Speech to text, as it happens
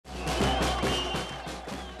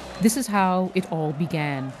This is how it all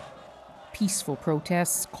began. Peaceful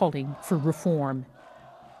protests calling for reform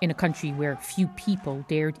in a country where few people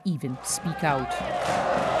dared even speak out.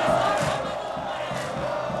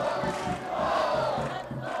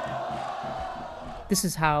 This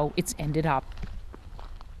is how it's ended up.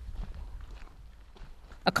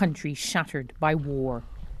 A country shattered by war,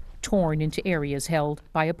 torn into areas held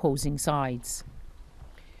by opposing sides.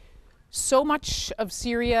 So much of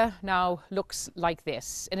Syria now looks like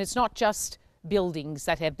this, and it's not just buildings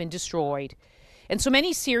that have been destroyed. And so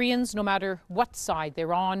many Syrians, no matter what side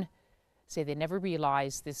they're on, say they never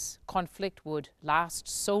realized this conflict would last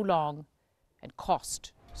so long and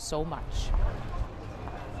cost so much.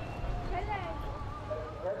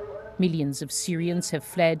 Millions of Syrians have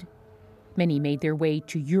fled. Many made their way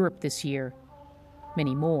to Europe this year.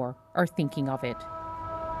 Many more are thinking of it.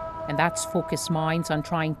 And that's focused minds on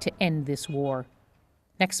trying to end this war.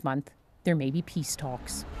 Next month, there may be peace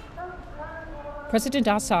talks. President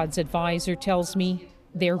Assad's advisor tells me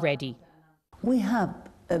they're ready. We have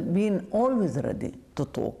been always ready to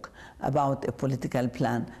talk about a political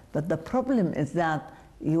plan, but the problem is that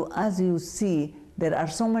as you see, there are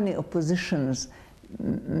so many oppositions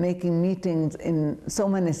making meetings in so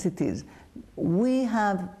many cities. We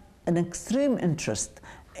have an extreme interest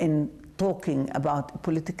in talking about a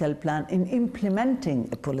political plan, in implementing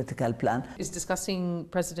a political plan. Is discussing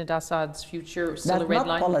President Assad's future still a red line?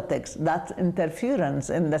 That's not politics, that's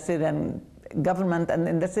interference in the Syrian government and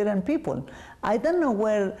in the Syrian people. I don't know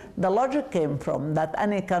where the logic came from that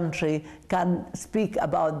any country can speak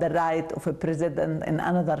about the right of a president in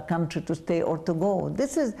another country to stay or to go.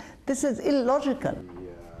 This is illogical.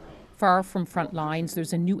 Far from front lines,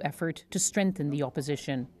 there's a new effort to strengthen the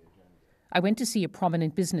opposition. I went to see a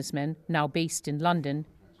prominent businessman, now based in London,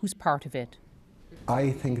 who's part of it. I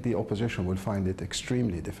think the opposition will find it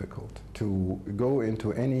extremely difficult to go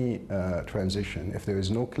into any transition if there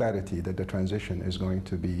is no clarity that the transition is going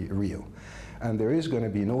to be real. And there is going to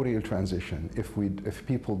be no real transition if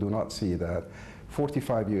people do not see that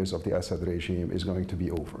 45 years of the Assad regime is going to be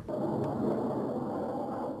over.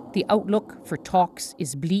 The outlook for talks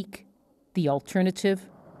is bleak. The alternative,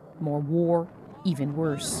 more war, even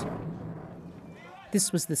worse.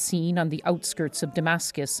 This was the scene on the outskirts of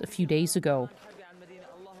Damascus a few days ago.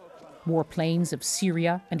 Warplanes of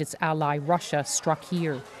Syria and its ally Russia struck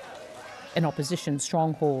here, an opposition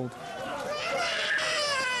stronghold.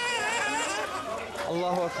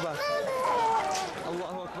 Allahu Akbar.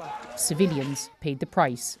 Allahu Akbar. Civilians paid the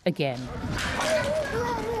price again.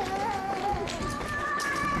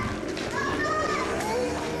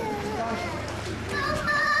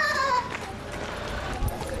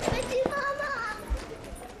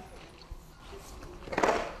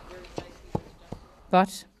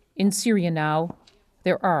 But in Syria now,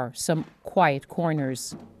 there are some quiet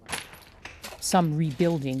corners, some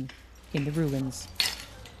rebuilding in the ruins.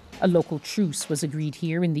 A local truce was agreed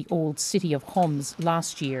here in the old city of Homs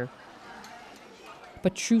last year.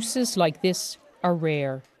 But truces like this are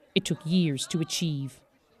rare. It took years to achieve.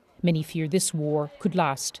 Many fear this war could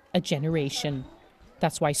last a generation.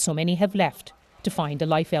 That's why so many have left to find a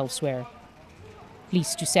life elsewhere.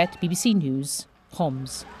 Lyse Doucet, BBC News,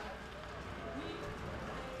 Homs.